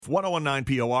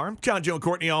1019 POR. John, Joe, and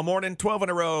Courtney all morning, 12 in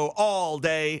a row, all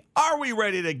day. Are we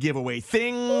ready to give away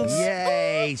things?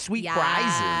 Yay, sweet Yes.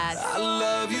 prizes. I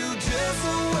love you just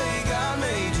the way God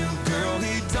made you, girl.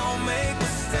 He don't make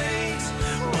mistakes.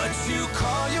 What you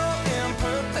call your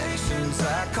imperfections,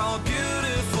 I call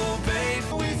beautiful, babe.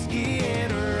 Whiskey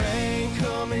and rain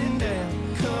coming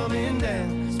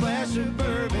down. Splash of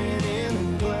bourbon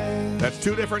in the glass. That's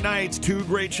two different nights, two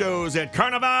great shows at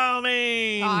Carnival,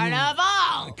 Maine. Carnival.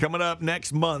 Coming up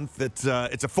next month, it's a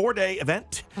 4-day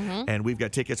event, and we've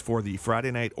got tickets for the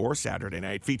Friday night or Saturday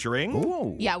night featuring.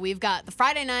 Ooh. Yeah, we've got the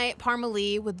Friday night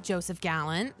Parmalee with Joseph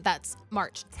Gallant. That's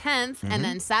March 10th. And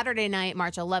then Saturday night,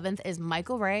 March 11th, is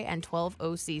Michael Ray and 12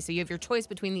 OC. So you have your choice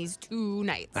between these two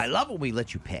nights. I love when we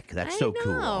let you pick. That's so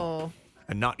cool. cool.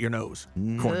 And not your nose,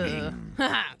 Courtney.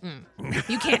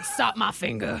 You can't stop my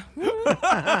finger.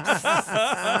 It's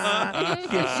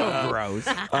so gross.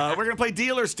 We're going to play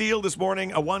Deal or Steal this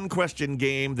morning, a one-question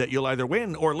game that you'll either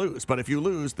win or lose. But if you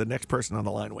lose, the next person on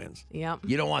the line wins. Yep.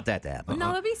 You don't want that to happen. No,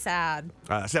 that'd be sad.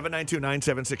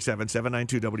 792-9767,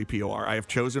 792-WPOR. I have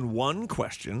chosen one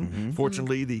question.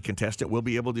 Fortunately, the contestant will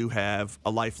be able to have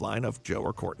a lifeline of Joe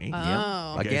or Courtney.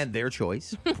 Oh. Again, their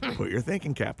choice. Put your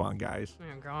thinking cap on, guys. Oh,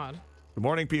 God. Good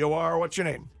morning, POR. What's your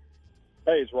name?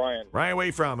 Hey, it's Ryan. Ryan, where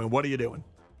you from, and what are you doing?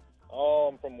 Oh,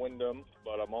 I'm from Wyndham,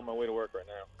 but I'm on my way to work right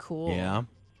now. Cool. Yeah.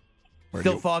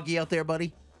 Still foggy out there,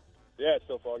 buddy? Yeah, it's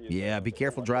still foggy. Yeah, be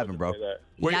careful driving, bro.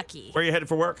 Yucky. Where you headed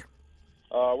for work?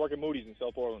 Work at Moody's in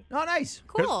South Portland. Oh, nice.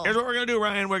 Cool. Here's what we're going to do,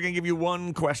 Ryan. We're going to give you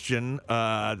one question.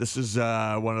 This is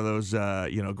one of those,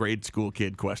 grade school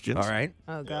kid questions. All right.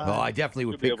 Oh, God. Well, I definitely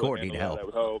would Should be pick able to Courtney to handle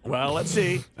help. that, I would hope. Well, let's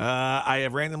see. I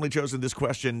have randomly chosen this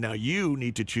question. Now, you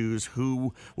need to choose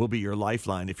who will be your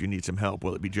lifeline if you need some help.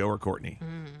 Will it be Joe or Courtney?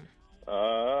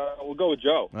 We'll go with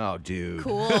Joe. Oh, dude.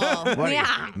 Cool. What are you-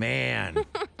 Yeah. Man.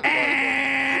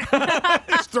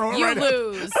 Just throw it You right out.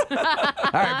 lose. All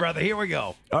right, brother, here we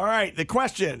go. All right, the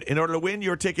question, in order to win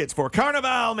your tickets for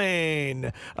Carnival,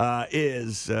 Maine,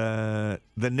 is the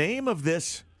name of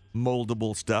this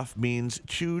moldable stuff means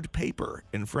chewed paper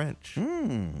in French.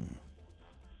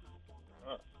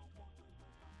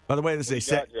 By the way, this is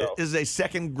got, Joe? a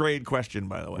second grade question,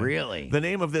 by the way. Really? The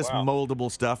name of this Wow. moldable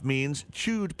stuff means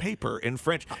chewed paper in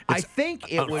French. I It's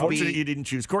think it would unfortunate be... you didn't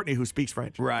choose Courtney, who speaks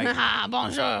French. Right. Ah,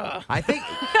 bonjour. I think...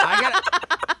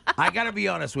 I gotta be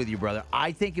honest with you, brother.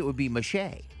 I think it would be mache.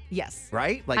 Yes.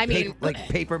 Right? Like I mean- like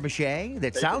paper mache?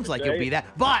 That sounds like it would be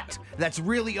that. But that's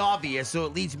really obvious, so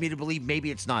it leads me to believe maybe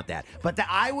it's not that. But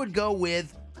I would go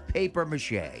with paper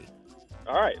mache.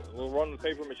 All right, we'll run with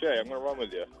paper mache. I'm going to run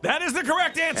with you. That is the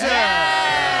correct answer.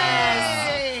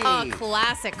 Oh,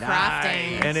 classic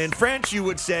crafting. And in French, you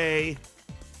would say...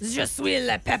 Je suis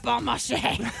le papier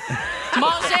mâché.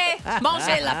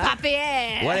 Manger le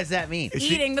papier. What does that mean?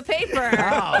 Eating the paper.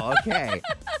 Oh, okay.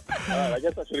 All right, I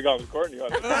guess I should have gone with Courtney on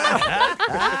it.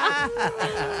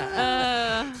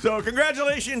 So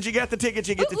congratulations, you got the tickets.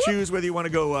 You get to choose whether you want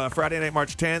to go Friday night,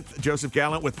 March 10th, Joseph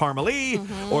Gallant with Parmalee,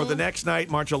 or the next night,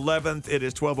 March 11th, it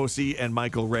is 12 OC and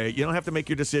Michael Ray. You don't have to make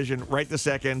your decision right this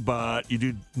second, but you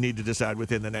do need to decide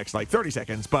within the next 30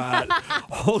 seconds. But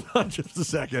hold on just a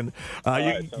second.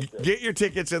 right, sounds good. Get your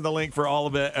tickets and the link for all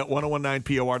of it at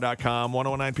 1019POR.com.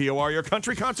 1019POR, your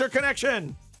country concert connection.